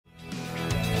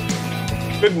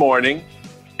Good morning.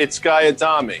 It's Guy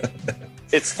Adami.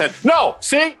 It's 10. No,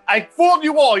 see, I fooled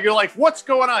you all. You're like, what's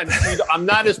going on? I'm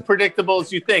not as predictable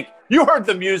as you think. You heard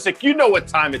the music. You know what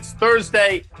time. It's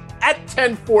Thursday at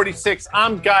 10:46.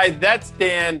 I'm Guy. That's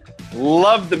Dan.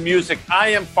 Love the music. I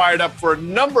am fired up for a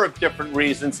number of different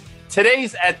reasons.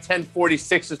 Today's at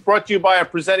 10:46 is brought to you by our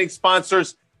presenting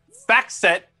sponsors,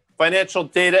 FactSet, financial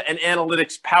data and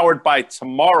analytics powered by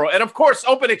Tomorrow. And of course,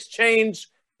 Open Exchange.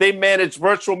 They manage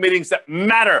virtual meetings that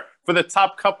matter for the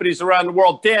top companies around the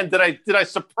world. Dan, did I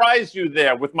surprise you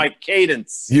there with my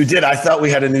cadence? You did. I thought we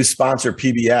had a new sponsor,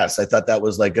 PBS. I thought that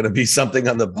was like going to be something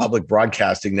on the public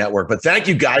broadcasting network. But thank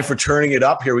you, Guy, for turning it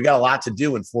up here. We got a lot to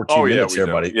do in 14 minutes here,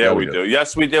 buddy. Yeah, we do.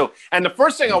 Yes, we do. And the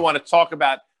first thing I want to talk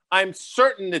about, I'm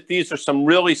certain that these are some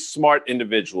really smart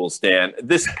individuals, Dan.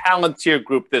 This Palantir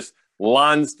group, this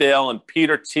Lonsdale and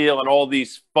Peter Thiel and all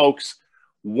these folks,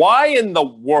 why in the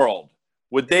world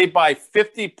would they buy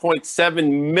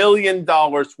 $50.7 million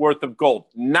worth of gold?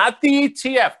 Not the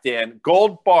ETF, Dan,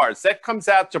 gold bars. That comes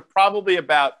out to probably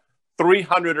about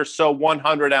 300 or so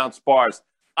 100-ounce bars.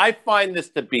 I find this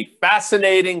to be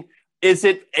fascinating. Is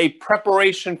it a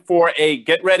preparation for a,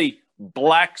 get ready,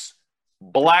 Black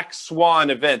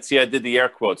Swan event? See, I did the air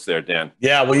quotes there, Dan.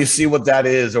 Yeah, well, you see what that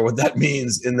is or what that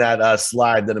means in that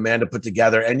slide that Amanda put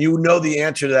together. And you know the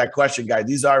answer to that question, Guy.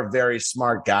 These are very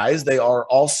smart guys. They are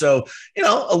also,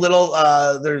 a little,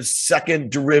 there's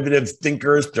second derivative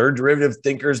thinkers, third derivative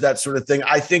thinkers, that sort of thing.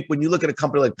 I think when you look at a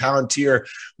company like Palantir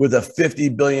with a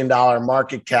 $50 billion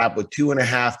market cap with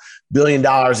 $2.5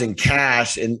 billion in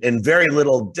cash and very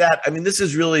little debt, I mean, this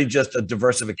is really just a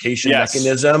diversification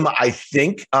mechanism, I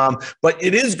think. But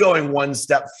it is going one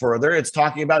step further. It's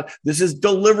talking about this is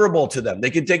deliverable to them. They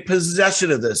can take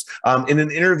possession of this. In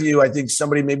an interview, I think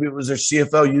somebody, maybe it was their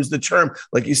CFO, used the term,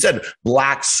 like you said,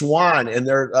 Black Swan, and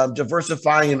they're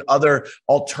diversifying in other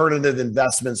alternative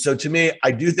investments. So to me,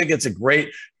 I do think it's a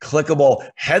great clickable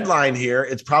headline here.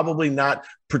 It's probably not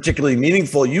particularly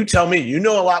meaningful. You tell me, you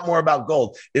know a lot more about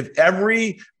gold. If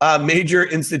every major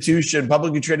institution,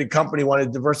 publicly traded company wanted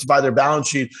to diversify their balance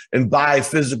sheet and buy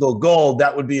physical gold,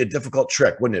 that would be a difficult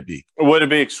trick, wouldn't it be? Would it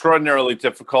be extraordinarily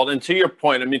difficult? And to your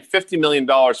point, I mean, $50 million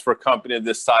for a company of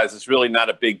this size is really not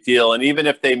a big deal. And even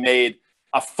if they made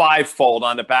a fivefold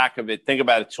on the back of it, think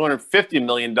about it, $250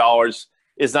 million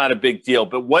is not a big deal.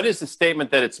 But what is the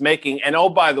statement that it's making? And oh,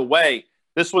 by the way,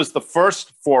 this was the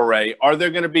first foray. Are there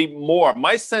going to be more?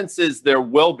 My sense is there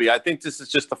will be. I think this is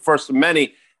just the first of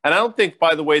many. And I don't think,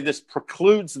 by the way, this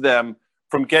precludes them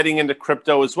from getting into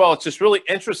crypto as well. It's just really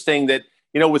interesting that,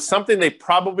 with something they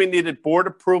probably needed board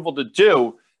approval to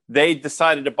do, they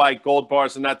decided to buy gold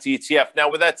bars and not the ETF.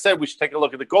 Now, with that said, we should take a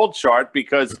look at the gold chart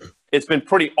because it's been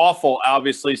pretty awful,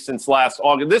 obviously, since last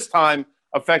August. This time,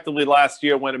 effectively last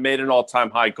year when it made an all-time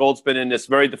high. Gold's been in this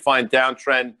very defined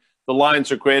downtrend. The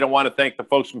lines are great. I want to thank the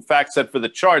folks from FactSet for the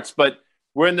charts, but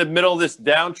we're in the middle of this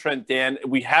downtrend, Dan.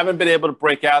 We haven't been able to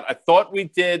break out. I thought we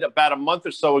did about a month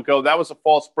or so ago. That was a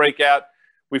false breakout.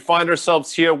 We find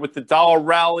ourselves here with the dollar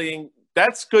rallying.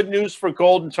 That's good news for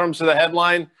gold in terms of the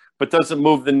headline, but doesn't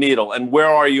move the needle. And where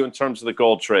are you in terms of the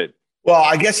gold trade? Well,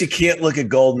 I guess you can't look at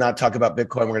gold and not talk about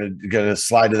Bitcoin. We're going to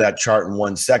slide to that chart in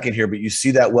 1 second here, but you see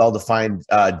that well-defined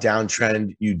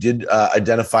downtrend. You did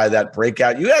identify that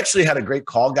breakout. You actually had a great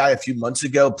call, Guy, a few months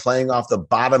ago, playing off the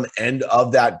bottom end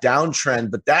of that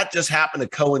downtrend, but that just happened to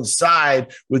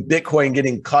coincide with Bitcoin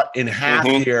getting cut in half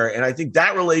here. And I think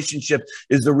that relationship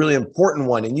is the really important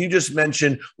one. And you just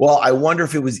mentioned, well, I wonder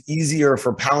if it was easier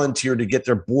for Palantir to get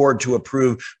their board to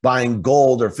approve buying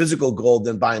gold or physical gold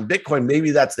than buying Bitcoin. Maybe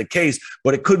that's the case,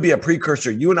 but it could be a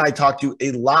precursor. You and I talked to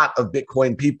a lot of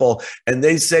Bitcoin people, and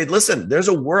they say, listen, there's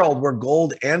a world where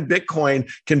gold and Bitcoin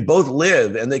can both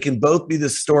live, and they can both be the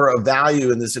store of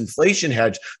value in this inflation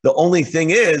hedge. The only thing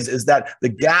is that the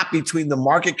gap between the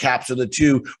market caps of the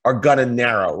two are going to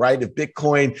narrow, right? If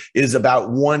Bitcoin is about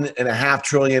 1.5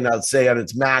 trillion, I'd say at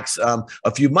its max a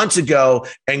few months ago,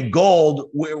 and gold,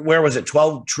 where was it,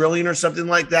 12 trillion or something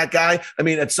like that, Guy? I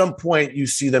mean, at some point you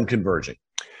see them converging.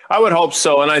 I would hope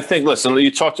so. And I think, listen,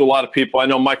 you talk to a lot of people. I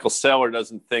know Michael Saylor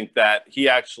doesn't think that. He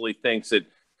actually thinks that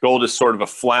gold is sort of a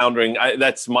floundering,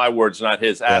 that's my words, not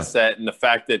his, asset. And the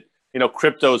fact that,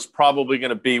 crypto is probably going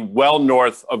to be well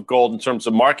north of gold in terms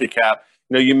of market cap.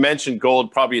 You mentioned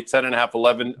gold, probably a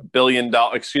 $11 billion,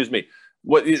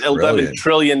 $11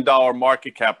 trillion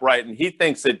market cap, right? And he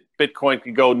thinks that Bitcoin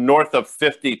could go north of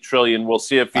 50 trillion. We'll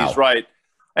see if he's right.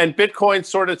 And Bitcoin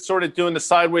sort of doing the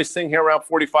sideways thing here around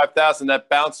 45,000. That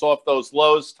bounce off those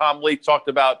lows. Tom Lee talked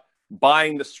about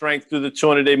buying the strength through the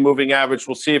 200-day moving average.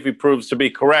 We'll see if he proves to be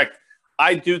correct.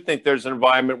 I do think there's an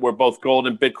environment where both gold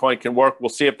and Bitcoin can work. We'll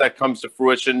see if that comes to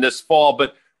fruition this fall.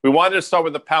 But we wanted to start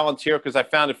with the Palantir because I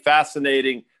found it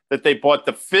fascinating that they bought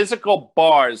the physical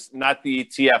bars, not the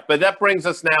ETF. But that brings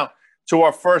us now to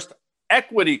our first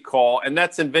equity call, and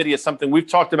that's NVIDIA, something we've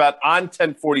talked about on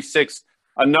 1046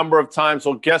 a number of times.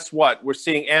 Well, guess what? We're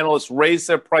seeing analysts raise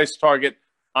their price target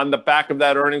on the back of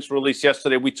that earnings release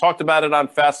yesterday. We talked about it on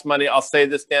Fast Money. I'll say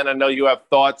this, Dan, I know you have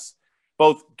thoughts.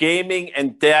 Both gaming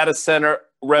and data center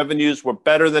revenues were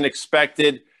better than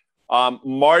expected.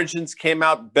 Margins came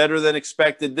out better than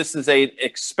expected. This is an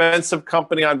expensive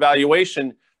company on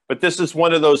valuation, but this is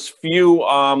one of those few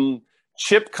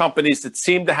chip companies that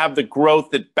seem to have the growth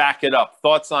that back it up.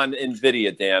 Thoughts on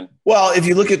NVIDIA, Dan? Well, if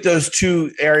you look at those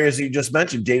two areas that you just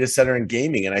mentioned, data center and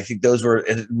gaming, and I think those were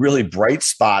really bright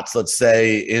spots, let's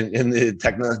say, in the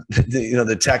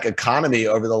the tech economy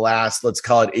over the last, let's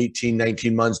call it 18,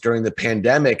 19 months during the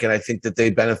pandemic. And I think that they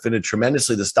benefited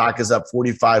tremendously. The stock is up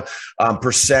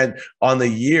 45% on the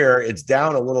year. It's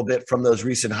down a little bit from those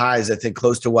recent highs, I think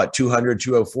close to 200,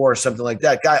 204, something like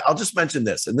that. Guy, I'll just mention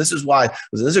this. And this is why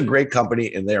this is a great company,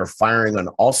 and they are firing on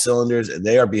all cylinders, and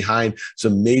they are behind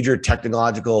some major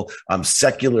technological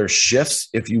secular shifts,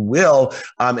 if you will.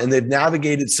 And they've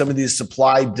navigated some of these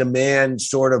supply demand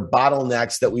sort of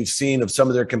bottlenecks that we've seen of some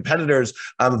of their competitors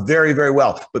very, very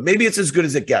well. But maybe it's as good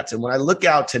as it gets. And when I look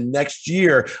out to next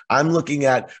year, I'm looking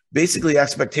at basically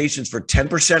expectations for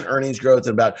 10% earnings growth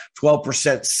and about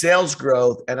 12% sales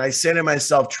growth. And I say to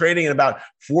myself, trading at about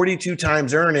 42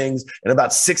 times earnings and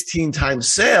about 16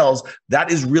 times sales,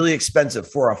 that is really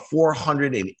expensive for a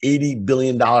 $480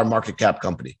 billion market cap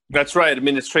company. That's right. I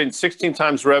mean, it's trading 16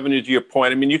 times revenue, to your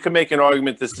point. I mean, you can make an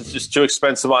argument this is just too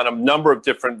expensive on a number of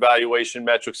different valuation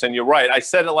metrics. And you're right. I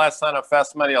said it last time on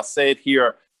Fast Money. I'll say it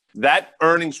here. That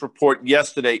earnings report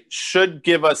yesterday should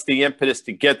give us the impetus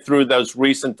to get through those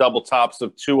recent double tops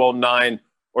of 209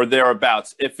 or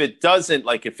thereabouts. If it doesn't,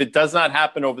 if it does not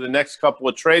happen over the next couple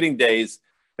of trading days,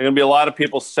 there are going to be a lot of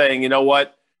people saying, you know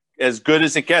what, as good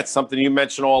as it gets, something you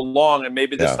mentioned all along, and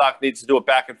maybe the stock needs to do it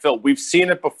back and fill. We've seen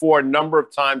it before a number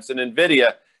of times in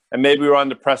NVIDIA, and maybe we're on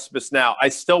the precipice now. I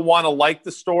still want to like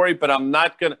the story, but I'm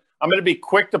going to be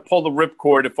quick to pull the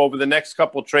ripcord if over the next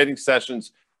couple of trading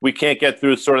sessions we can't get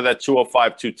through sort of that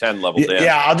 205, 210 level, Dan.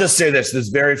 Yeah, I'll just say this. There's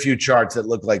very few charts that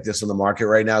look like this in the market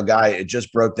right now, Guy. It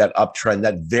just broke that uptrend,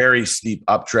 that very steep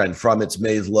uptrend from its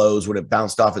May's lows when it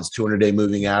bounced off its 200-day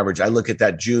moving average. I look at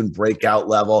that June breakout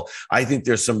level. I think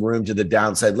there's some room to the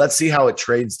downside. Let's see how it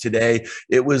trades today.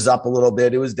 It was up a little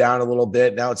bit. It was down a little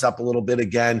bit. Now it's up a little bit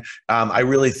again. I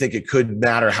really think it could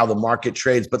matter how the market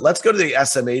trades. But let's go to the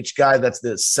SMH, Guy. That's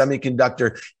the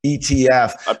semiconductor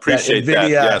ETF. I appreciate that. NVIDIA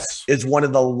yes. is one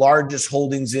of the largest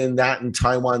holdings in that, and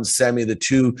Taiwan Semi, the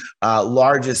two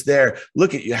largest there.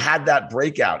 Look at, you had that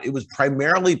breakout. It was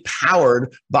primarily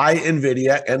powered by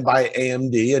NVIDIA and by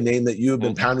AMD, a name that you have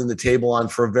been pounding the table on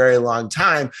for a very long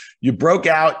time. You broke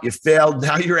out, you failed.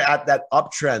 Now you're at that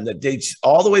uptrend that dates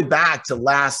all the way back to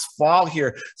last fall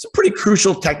here. It's a pretty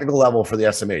crucial technical level for the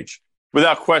SMH.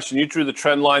 Without question, you drew the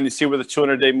trend line. You see where the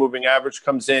 200-day moving average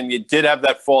comes in. You did have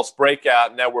that false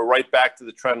breakout. Now we're right back to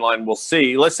the trend line. We'll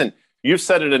see. Listen, you've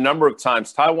said it a number of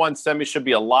times. Taiwan Semi should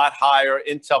be a lot higher.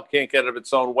 Intel can't get out of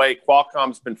its own way.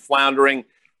 Qualcomm's been floundering.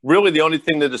 Really, the only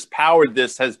thing that has powered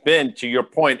this has been, to your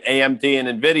point, AMD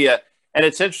and NVIDIA. And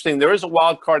it's interesting. There is a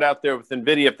wild card out there with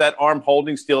NVIDIA. If that ARM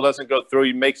Holdings deal doesn't go through,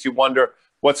 it makes you wonder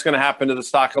what's going to happen to the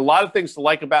stock. A lot of things to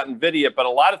like about NVIDIA, but a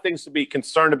lot of things to be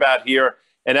concerned about here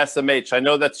in SMH. I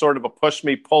know that's sort of a push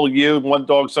me, pull you, one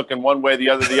dog's looking one way, the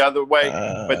other way,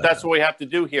 but that's what we have to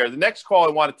do here. The next call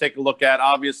I want to take a look at,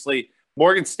 obviously,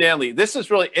 Morgan Stanley. This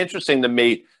is really interesting to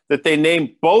me that they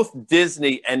named both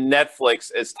Disney and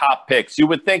Netflix as top picks. You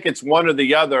would think it's one or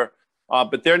the other,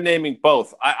 but they're naming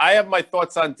both. I have my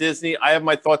thoughts on Disney. I have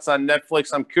my thoughts on Netflix.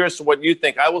 I'm curious what you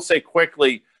think. I will say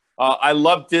quickly, I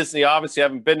love Disney. Obviously, I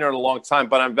haven't been there in a long time,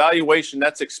 but on valuation,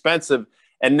 that's expensive.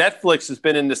 And Netflix has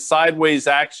been in the sideways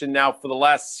action now for the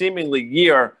last seemingly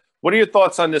year. What are your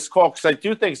thoughts on this call? Because I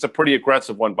do think it's a pretty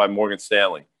aggressive one by Morgan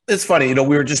Stanley. It's funny,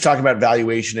 we were just talking about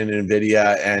valuation in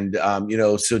NVIDIA, and,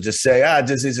 so to say,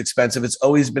 Disney's expensive, it's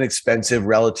always been expensive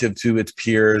relative to its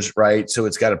peers, right? So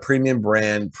it's got a premium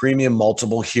brand, premium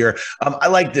multiple here. I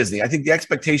like Disney. I think the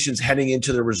expectations heading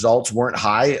into the results weren't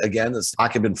high. Again, the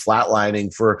stock had been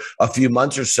flatlining for a few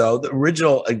months or so. The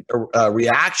original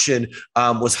reaction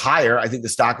was higher. I think the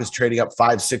stock was trading up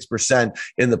 5-6%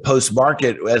 in the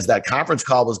post-market as that conference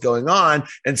call was going on,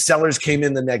 and sellers came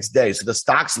in the next day. So the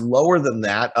stock's lower than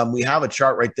that. We have a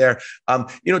chart right there.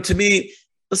 To me,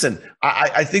 Listen,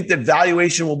 I think that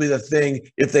valuation will be the thing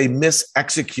if they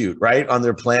execute right on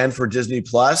their plan for Disney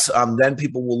Plus. Then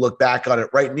people will look back on it.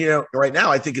 Right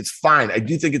now, I think it's fine. I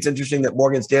do think it's interesting that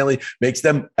Morgan Stanley makes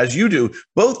them, as you do,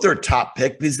 both their top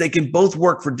pick because they can both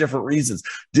work for different reasons.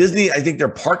 Disney, I think their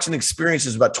parks and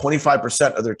experiences about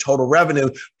 25% of their total revenue.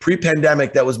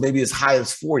 Pre-pandemic, that was maybe as high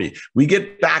as 40. We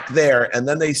get back there, and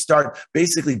then they start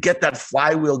basically get that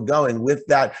flywheel going with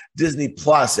that Disney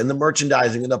Plus and the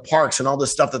merchandising and the parks and all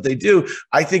this stuff that they do.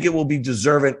 I think it will be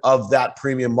deserving of that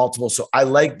premium multiple. So I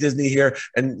like Disney here.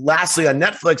 And lastly, on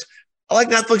Netflix, I like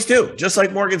Netflix too, just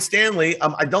like Morgan Stanley.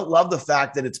 I don't love the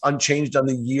fact that it's unchanged on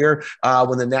the year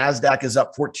when the NASDAQ is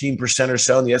up 14% or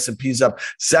so and the S&P is up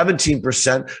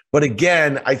 17%. But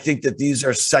again, I think that these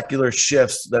are secular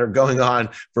shifts that are going on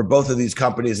for both of these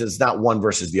companies. It's not one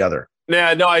versus the other.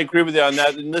 Yeah, no, I agree with you on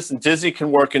that. And listen, Disney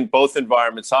can work in both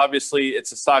environments. Obviously,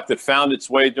 it's a stock that found its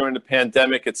way during the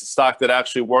pandemic. It's a stock that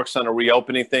actually works on a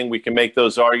reopening thing. We can make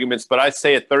those arguments. But I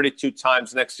say at 32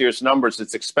 times next year's numbers,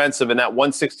 it's expensive. And that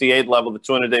 168 level, the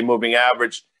 200-day moving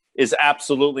average, is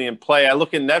absolutely in play. I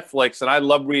look at Netflix, and I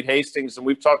love Reed Hastings, and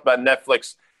we've talked about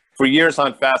Netflix for years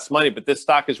on Fast Money. But this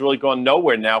stock has really gone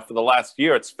nowhere now for the last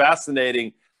year. It's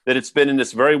fascinating that it's been in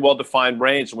this very well-defined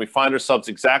range, and we find ourselves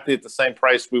exactly at the same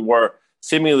price we were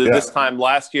seemingly this time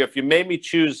last year. If you made me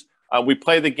choose, we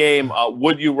play the game,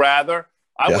 would you rather?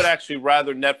 I would actually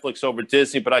rather Netflix over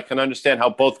Disney, but I can understand how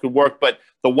both could work. But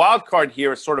the wild card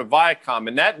here is sort of Viacom,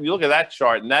 and that you look at that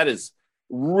chart, and that is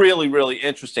really, really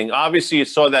interesting. Obviously, you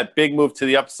saw that big move to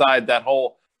the upside, that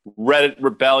whole Reddit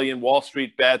rebellion, Wall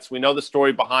Street bets. We know the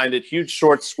story behind it, huge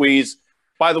short squeeze.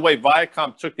 By the way,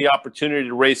 Viacom took the opportunity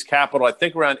to raise capital, I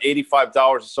think around $85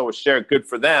 or so a share. Good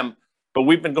for them. But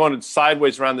we've been going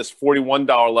sideways around this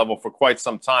 $41 level for quite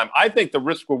some time. I think the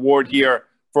risk reward here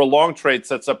for a long trade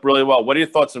sets up really well. What are your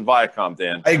thoughts on Viacom,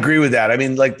 Dan? I agree with that. I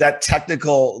mean, like that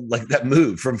technical, like that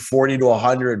move from 40 to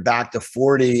 100 back to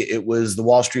 40, it was the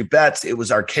Wall Street bets. It was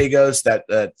Archegos,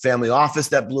 that family office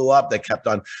that blew up, that kept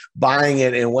on buying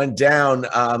it and went down,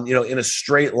 in a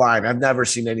straight line. I've never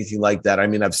seen anything like that. I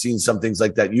mean, I've seen some things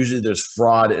like that. Usually there's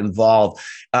fraud involved.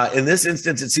 In this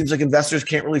instance, it seems like investors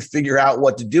can't really figure out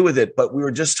what to do with it. But we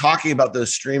were just talking about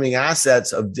those streaming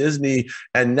assets of Disney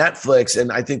and Netflix.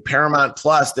 And I think Paramount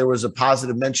Plus, there was a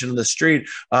positive mention in the street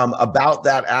about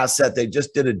that asset. They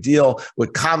just did a deal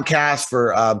with Comcast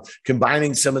for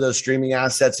combining some of those streaming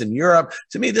assets in Europe.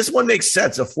 To me, this one makes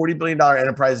sense. A $40 billion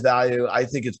enterprise value. I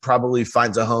think it probably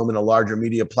finds a home in a larger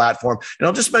media platform. And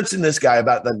I'll just mention this guy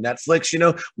about the Netflix.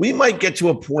 We might get to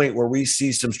a point where we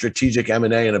see some strategic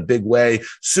M&A in a big way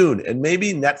soon. And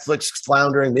maybe Netflix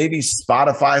floundering, maybe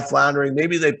Spotify floundering,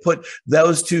 maybe they put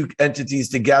those two entities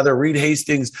together. Reed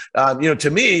Hastings, to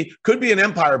me, could be an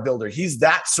empire builder. He's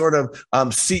that sort of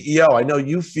CEO. I know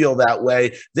you feel that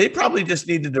way. They probably just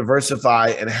need to diversify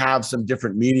and have some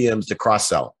different mediums to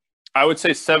cross-sell. I would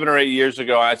say 7 or 8 years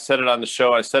ago, I said it on the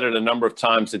show, I said it a number of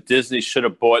times, that Disney should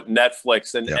have bought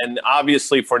Netflix. And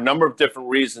obviously for a number of different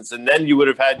reasons. And then you would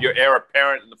have had your heir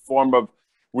apparent in the form of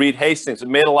Reed Hastings. It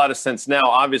made a lot of sense now.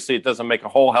 Obviously, it doesn't make a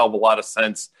whole hell of a lot of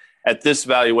sense at this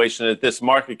valuation, at this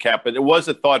market cap. But it was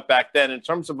a thought back then. In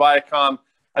terms of Viacom,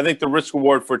 I think the risk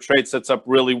reward for trade sets up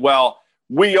really well.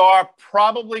 We are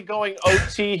probably going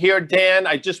OT here, Dan.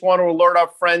 I just want to alert our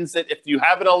friends that if you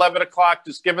have an 11 o'clock,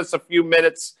 just give us a few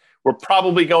minutes. We're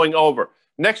probably going over.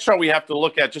 Next chart we have to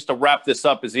look at, just to wrap this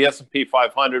up, is the S&P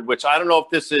 500, which I don't know if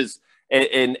this is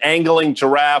an angling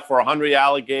giraffe or a hungry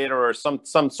alligator or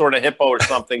some sort of hippo or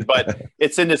something, but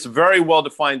it's in this very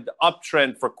well-defined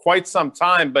uptrend for quite some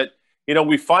time. But,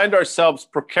 we find ourselves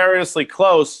precariously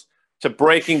close to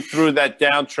breaking through that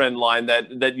downtrend line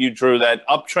that you drew, that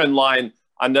uptrend line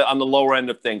on the lower end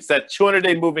of things. That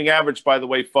 200-day moving average, by the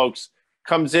way, folks,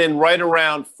 comes in right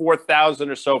around 4,000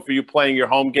 or so for you playing your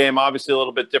home game. Obviously, a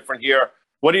little bit different here.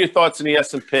 What are your thoughts on the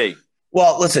S&P?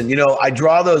 Well, listen, I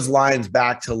draw those lines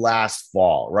back to last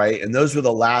fall, right? And those were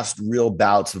the last real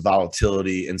bouts of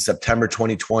volatility. In September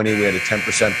 2020, we had a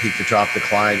 10% peak to trough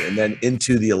decline. And then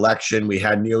into the election, we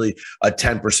had nearly a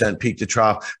 10% peak to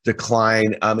trough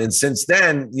decline. And since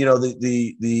then,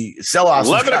 the sell-offs.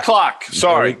 11 o'clock.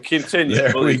 Sorry, continue.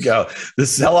 There we go. The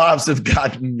sell-offs have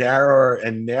gotten narrower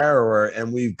and narrower.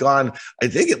 And we've gone, I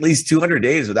think, at least 200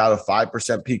 days without a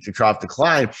 5% peak to trough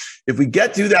decline. If we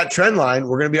get through that trend line,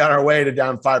 we're going to be on our way to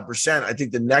down 5%. I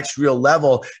think the next real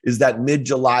level is that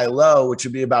mid-July low, which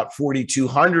would be about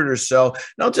 4,200 or so.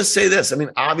 And I'll just say this. I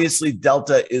mean, obviously,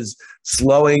 Delta is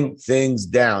slowing things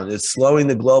down. It's slowing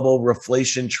the global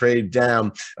reflation trade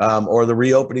down, or the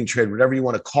reopening trade, whatever you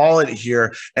want to call it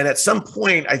here. And at some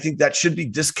point, I think that should be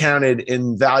discounted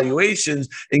in valuations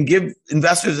and give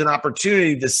investors an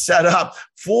opportunity to set up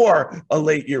for a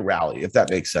late year rally, if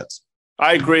that makes sense.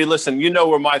 I agree. Listen, you know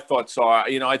where my thoughts are.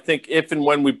 I think if and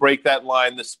when we break that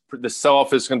line, the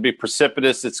sell-off is going to be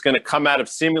precipitous. It's going to come out of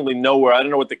seemingly nowhere. I don't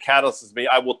know what the catalyst is.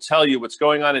 I will tell you what's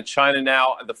going on in China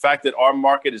now. The fact that our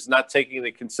market is not taking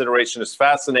into consideration is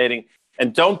fascinating.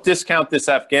 And don't discount this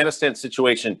Afghanistan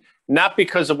situation, not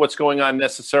because of what's going on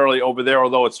necessarily over there,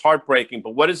 although it's heartbreaking.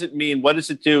 But what does it mean? What does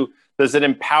it do? Does it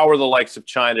empower the likes of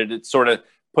China to sort of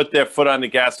put their foot on the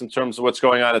gas in terms of what's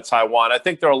going on in Taiwan? I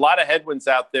think there are a lot of headwinds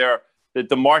out there that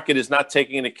the market is not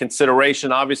taking into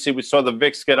consideration. Obviously, we saw the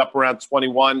VIX get up around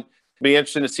 21. It'll be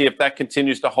interesting to see if that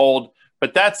continues to hold.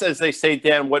 But that's, as they say,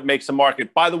 Dan, what makes a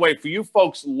market. By the way, for you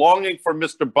folks longing for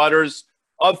Mr. Butters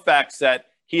of FactSet,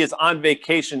 he is on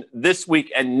vacation this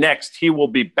week and next. He will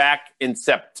be back in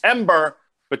September.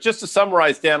 But just to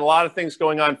summarize, Dan, a lot of things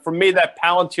going on. For me, that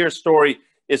Palantir story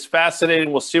is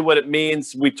fascinating. We'll see what it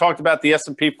means. We talked about the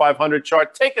S&P 500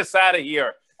 chart. Take us out of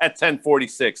here at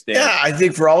 1046, Dan. Yeah, I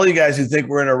think for all you guys who think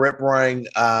we're in a rip-roaring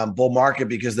bull market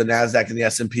because the NASDAQ and the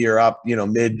S&P are up,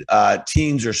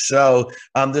 mid-teens or so,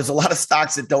 there's a lot of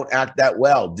stocks that don't act that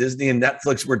well. Disney and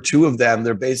Netflix were two of them.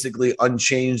 They're basically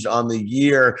unchanged on the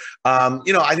year.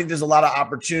 I think there's a lot of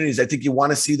opportunities. I think you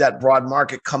want to see that broad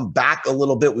market come back a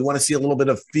little bit. We want to see a little bit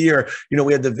of fear.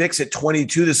 We had the VIX at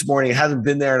 22 this morning. It hasn't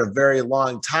been there in a very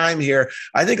long time here.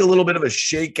 I think a little bit of a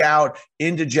shakeout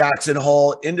into Jackson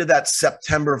Hole, into that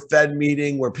September Fed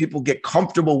meeting where people get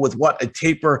comfortable with what a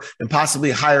taper and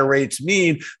possibly higher rates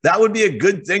mean, that would be a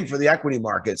good thing for the equity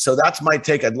market. So that's my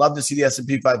take. I'd love to see the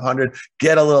S&P 500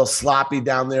 get a little sloppy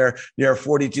down there near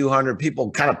 4,200.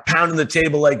 People kind of pounding the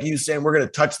table like you saying, we're going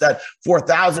to touch that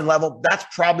 4,000 level. That's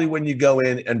probably when you go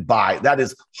in and buy. That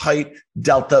is height,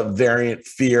 Delta variant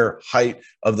fear, height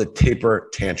of the taper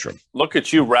tantrum. Look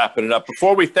at you wrapping it up.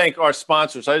 Before we thank our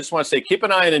sponsors, I just want to say, keep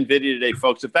an eye on NVIDIA today,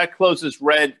 folks. If that closes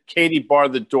red, Katie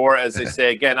barred the door, as they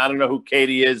say. Again, I don't know who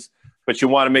Katie is, but you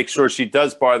want to make sure she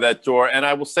does bar that door. And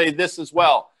I will say this as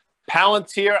well.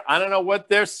 Palantir, I don't know what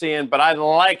they're seeing, but I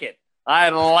like it. I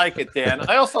like it, Dan.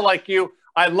 I also like you.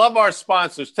 I love our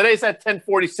sponsors. Today's at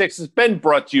 1046 has been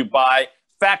brought to you by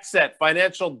FactSet,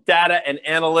 financial data and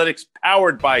analytics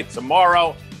powered by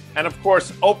Tomorrow. And, of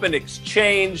course, Open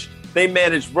Exchange. They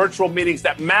manage virtual meetings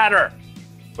that matter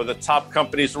for the top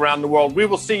companies around the world. We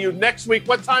will see you next week.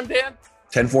 What time, Dan?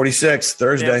 1046,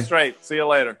 Thursday. That's right. See you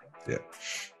later. Yeah.